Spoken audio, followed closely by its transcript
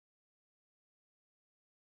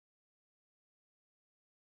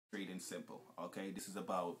straight and simple. Okay, this is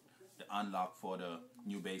about the unlock for the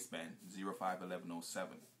new baseband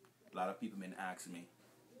 051107. A lot of people been asking me,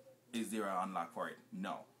 is there an unlock for it?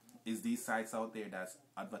 No. Is these sites out there that's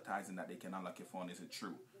advertising that they can unlock your phone? Is it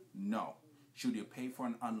true? No. Should you pay for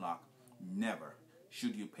an unlock? Never.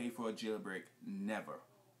 Should you pay for a jailbreak? Never.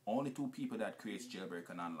 Only two people that creates jailbreak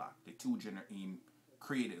and unlock, the two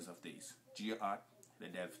creators of these, GeoArt, the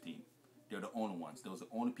dev team. They're the only ones. Those are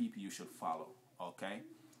the only people you should follow. Okay?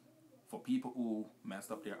 For people who messed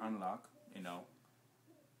up their unlock, you know,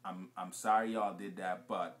 I'm sorry y'all did that,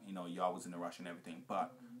 but you know, y'all was in a rush and everything.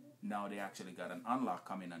 But now they actually got an unlock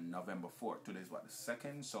coming on November 4th. Today's what, the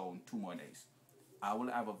 2nd? So in 2 more days. I will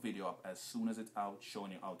have a video up as soon as it's out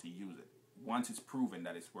showing you how to use it. Once it's proven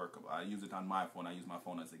that it's workable. I use it on my phone. I use my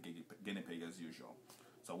phone as a guinea pig as usual.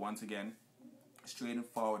 So once again, straight and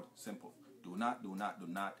forward, simple. Do not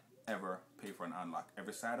ever pay for an unlock.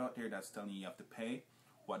 Every site out there that's telling you have to pay,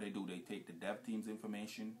 what they do, they take the dev team's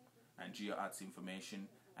information and GeoArt's information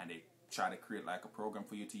and they try to create like a program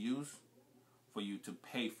for you to use, for you to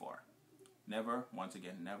pay for. Never, once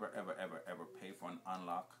again, never ever pay for an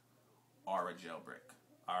unlock or a jailbreak.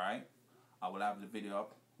 Alright? I will have the video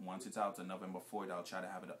up. Once it's out on November 4th, I'll try to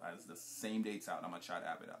have it up as the same date's out. I'm going to try to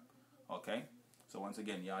have it up. Okay? So once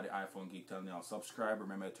again, y'all the iPhone geek telling y'all subscribe.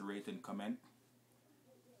 Remember to rate and comment.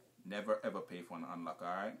 Never ever pay for an unlock,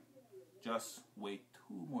 alright? Just wait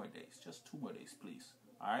 2 more days. Just 2 more days, please.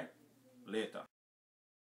 Alright? Later.